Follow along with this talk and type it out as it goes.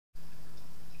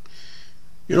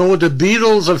With the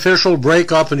Beatles' official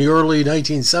breakup in the early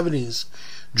 1970s,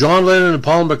 John Lennon and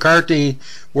Paul McCartney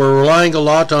were relying a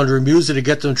lot on their music to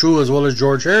get them through, as well as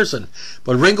George Harrison.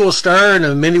 But Ringo Starr,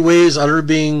 in many ways, other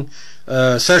being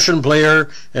a session player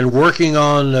and working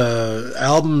on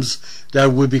albums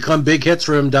that would become big hits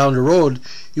for him down the road,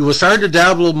 he was starting to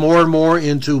dabble more and more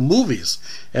into movies.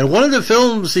 And one of the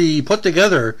films he put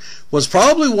together was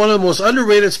probably one of the most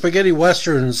underrated spaghetti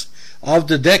westerns of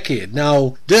the decade.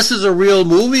 Now, this is a real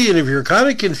movie, and if you're kind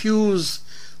of confused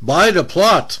by the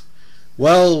plot,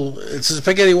 well, it's a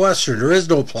spaghetti western. There is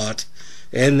no plot,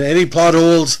 and any plot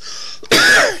holes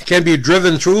can be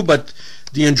driven through, but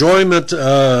the enjoyment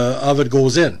of it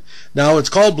goes in. Now, it's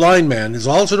called Blindman. It's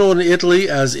also known in Italy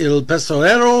as Il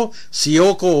Pistolero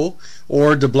Cieco,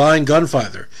 or The Blind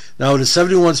Gunfighter. Now, the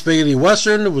 71 spaghetti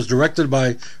western. It was directed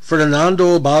by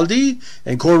Fernando Baldi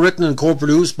and co-written and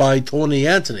co-produced by Tony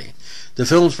Antony. The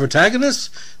film's protagonist,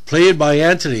 played by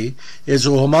Antony, is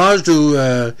a homage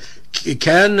to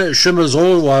Ken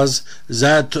Shimazowa's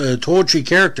Zatoichi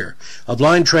character, a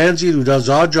blind transient who does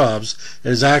odd jobs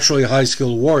and is actually a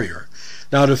high-skilled warrior.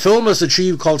 Now, the film has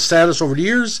achieved cult status over the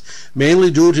years, mainly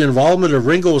due to the involvement of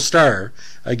Ringo Starr,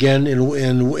 again, in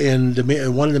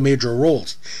one of the major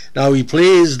roles. Now, he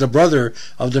plays the brother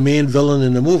of the main villain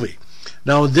in the movie.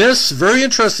 Now, this very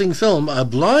interesting film, a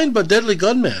blind but deadly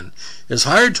gunman is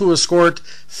hired to escort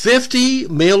 50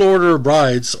 mail-order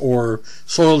brides or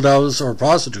soiled doves or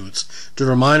prostitutes to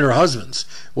their minor husbands.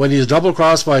 When he is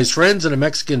double-crossed by his friends and a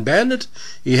Mexican bandit,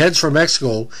 he heads for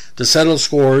Mexico to settle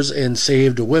scores and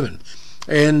save the women.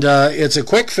 And it's a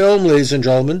quick film, ladies and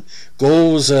gentlemen.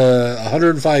 Goes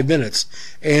 105 minutes.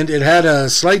 And it had a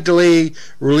slight delay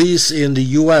release in the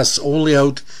U.S., only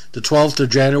out the 12th of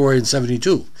January in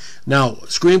 1972. Now,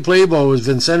 screenplay by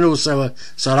Vincenzo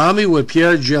Sarami with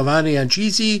Pier Giovanni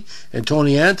Ancisi and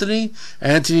Tony Antony.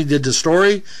 Antony did the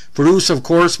story. Produced, of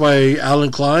course, by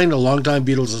Alan Klein, a longtime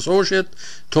Beatles associate.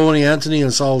 Tony Antony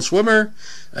and Saul Swimmer.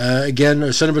 Again,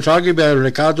 cinematography by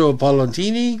Riccardo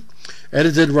Palantini.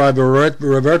 Edited by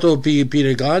Roberto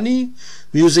Piragani,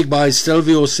 music by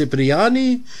Stelvio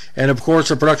Cipriani, and of course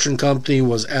the production company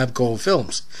was Abco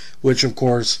Films, which of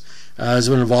course has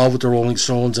been involved with the Rolling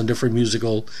Stones and different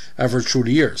musical efforts through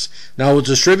the years. Now, it's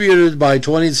distributed by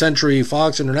 20th Century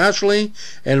Fox internationally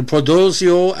and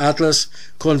Produzio Atlas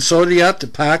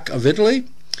Consortiat PAC of Italy,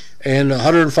 and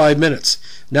 105 minutes.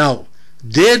 Now,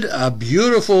 did a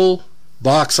beautiful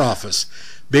box office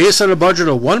based on a budget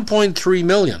of 1.3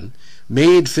 million.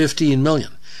 Made 15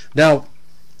 million. Now,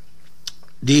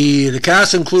 the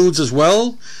cast includes as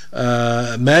well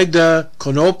Magda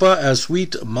Conopa as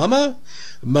Sweet Mama,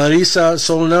 Marisa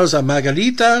Solnaz as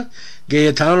Margarita,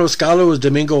 Gaetano Scalo as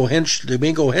Domingo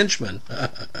Henchman,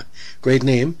 great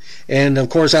name, and of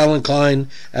course Alan Klein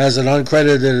as an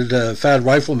uncredited fat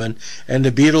rifleman, and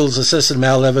the Beatles' assistant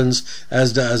Mal Evans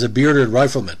as a bearded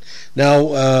rifleman. Now,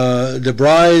 the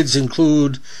brides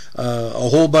include a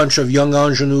whole bunch of young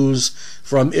ingenues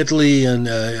from Italy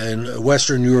and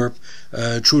Western Europe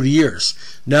through the years.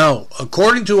 Now,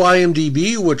 according to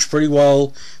IMDb, which pretty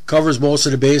well covers most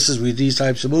of the bases with these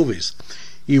types of movies,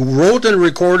 he wrote and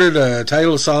recorded a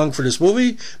title song for this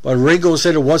movie, but Ringo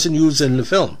said it wasn't used in the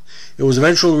film. It was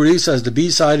eventually released as the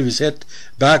B-side of his hit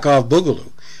Back Off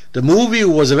Boogaloo. The movie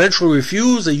was eventually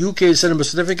refused a UK cinema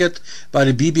certificate by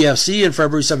the BBFC in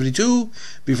February 1972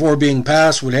 before being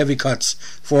passed with heavy cuts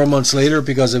 4 months later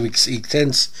because of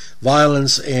intense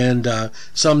violence, and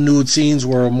some nude scenes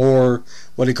were more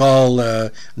what they call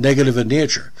negative in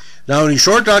nature. Now, in a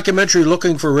short documentary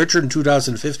Looking for Richard in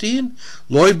 2015,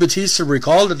 Lloyd Battista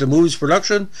recalled that the movie's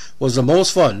production was the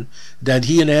most fun that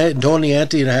he and Tony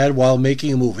Antony had while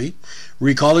making a movie,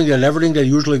 recalling that everything that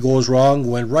usually goes wrong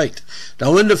went right.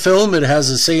 Now, in the film, it has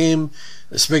the same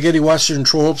spaghetti western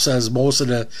tropes as most of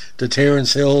the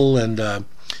Terence Hill and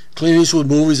Clint Eastwood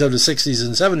movies of the 60s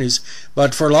and 70s,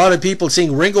 but for a lot of people,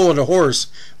 seeing Ringo on a horse,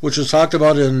 which was talked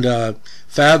about in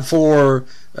Fab 4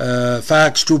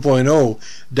 Facts 2.0,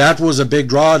 that was a big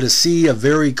draw to see a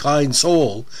very kind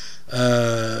soul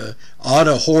on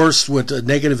a horse with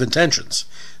negative intentions.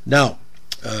 Now,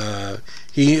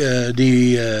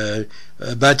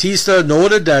 Batista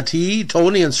noted that he,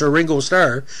 Tony, and Sir Ringo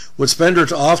Starr would spend their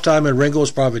off time in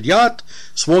Ringo's private yacht,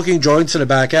 smoking joints in a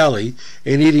back alley,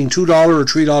 and eating $2 or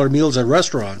 $3 meals at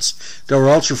restaurants that were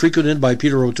also frequented by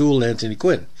Peter O'Toole and Anthony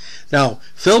Quinn. Now,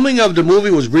 filming of the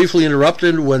movie was briefly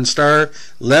interrupted when Starr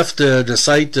left the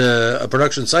site, a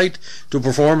production site, to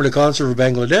perform at a concert for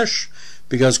Bangladesh.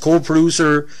 because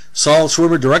co-producer Saul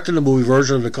Swimmer directed the movie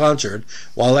version of the concert,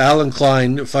 while Alan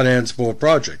Klein financed both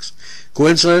projects.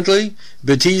 Coincidentally,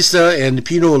 Battista and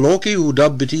Pino Loci, who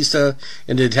dubbed Battista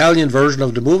in the Italian version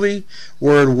of the movie,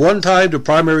 were at one time the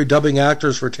primary dubbing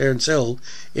actors for Terence Hill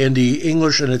in the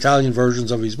English and Italian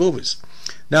versions of his movies.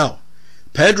 Now,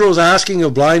 Pedro's asking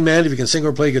of Blindman if he can sing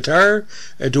or play guitar,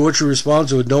 to which he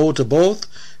responds with no to both,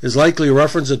 is likely a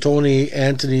reference to Tony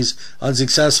Anthony's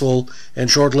unsuccessful and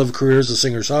short-lived career as a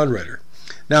singer-songwriter.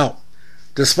 Now,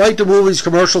 despite the movie's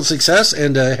commercial success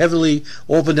and the heavily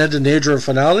open-ended nature of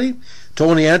finale,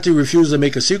 Tony Anthony refused to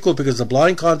make a sequel because the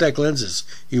blind contact lenses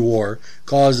he wore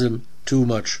caused him too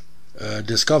much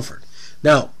discomfort.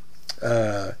 Now,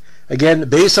 again,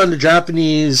 based on the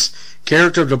Japanese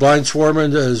character of the blind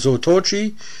swordsman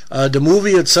Zotochi, the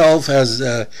movie itself has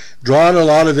drawn a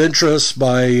lot of interest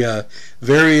by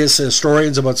various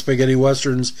historians about spaghetti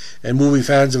westerns and movie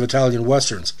fans of Italian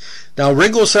westerns. Now,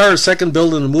 Ringo Starr is second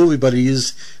billed in the movie, but he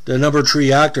is the number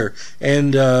 3 actor.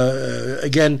 And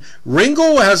again,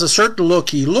 Ringo has a certain look.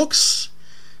 He looks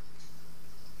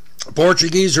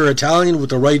Portuguese or Italian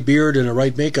with the right beard and the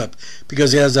right makeup,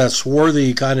 because he has that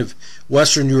swarthy kind of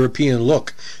Western European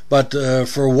look. But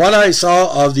for what I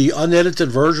saw of the unedited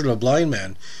version of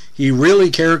Blindman, he really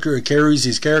carries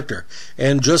his character.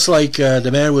 And just like The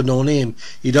Man with No Name,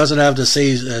 he doesn't have to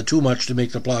say too much to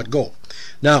make the plot go.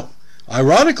 Now,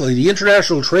 ironically, the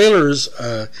international trailers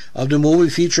of the movie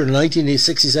featured the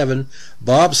 1967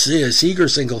 Bob Seger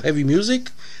single Heavy Music.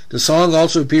 The song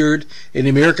also appeared in the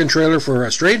American trailer for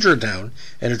A Stranger in Town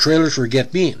and the trailers for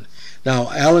Get Mean.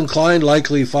 Now, Alan Klein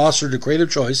likely fostered the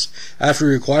creative choice after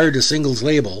he acquired the singles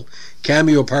label,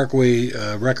 Cameo Parkway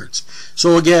Records.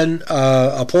 So again,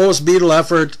 a post-Beatle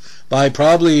effort by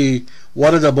probably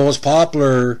one of the most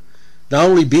popular, not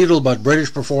only Beatle, but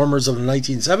British performers of the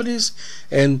 1970s.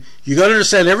 And you got to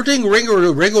understand, everything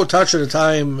Ringo touched at the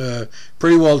time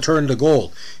pretty well turned to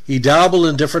gold. He dabbled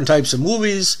in different types of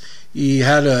movies. He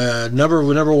had a number of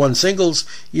number 1 singles,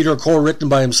 either co-written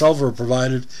by himself or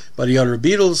provided by the other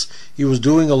Beatles. He was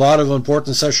doing a lot of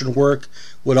important session work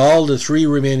with all the 3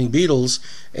 remaining Beatles.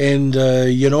 And,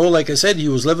 you know, like I said, he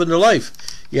was living the life.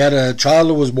 He had a child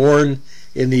that was born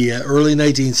in the early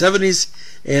 1970s.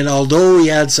 And although he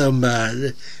had some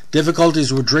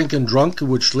difficulties with drinking drunk,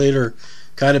 which later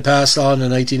kind of passed on in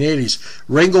the 1980s,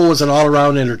 Ringo was an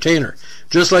all-around entertainer.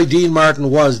 Just like Dean Martin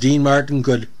was, Dean Martin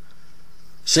could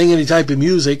sing any type of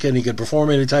music and he could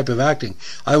perform any type of acting.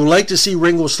 I would like to see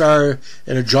Ringo Starr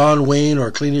in a John Wayne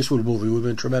or Clint Eastwood movie. It would have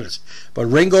been tremendous. But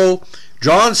Ringo,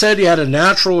 John said he had a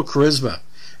natural charisma,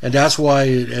 and that's why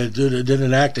he did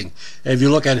in acting. And if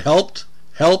you look at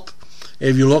Help,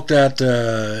 if you looked at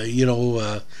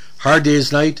Hard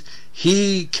Day's Night,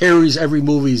 he carries every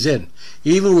movie he's in.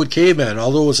 Even with Caveman,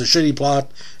 although it's a shitty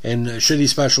plot and shitty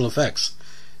special effects,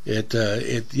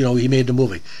 he made the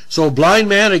movie. So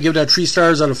Blindman, I give that 3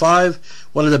 stars out of 5.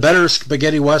 One of the better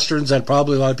spaghetti westerns that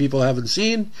probably a lot of people haven't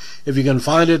seen. If you can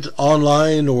find it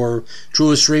online or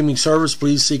through a streaming service,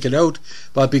 please seek it out.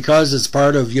 But because it's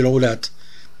part of that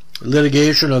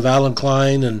litigation of Alan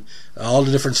Klein and all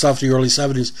the different stuff in the early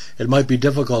 70s, it might be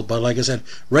difficult. But like I said,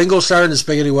 Ringo Starr and the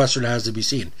spaghetti western has to be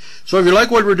seen. So if you like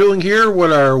what we're doing here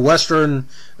with our western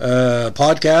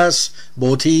podcasts,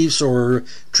 motifs, or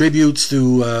tributes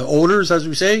to owners, as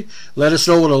we say, let us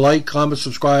know with a like, comment,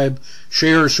 subscribe,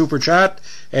 share, super chat.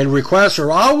 And requests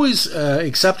are always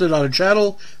accepted on the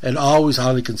channel and always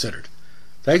highly considered.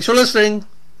 Thanks for listening.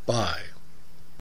 Bye.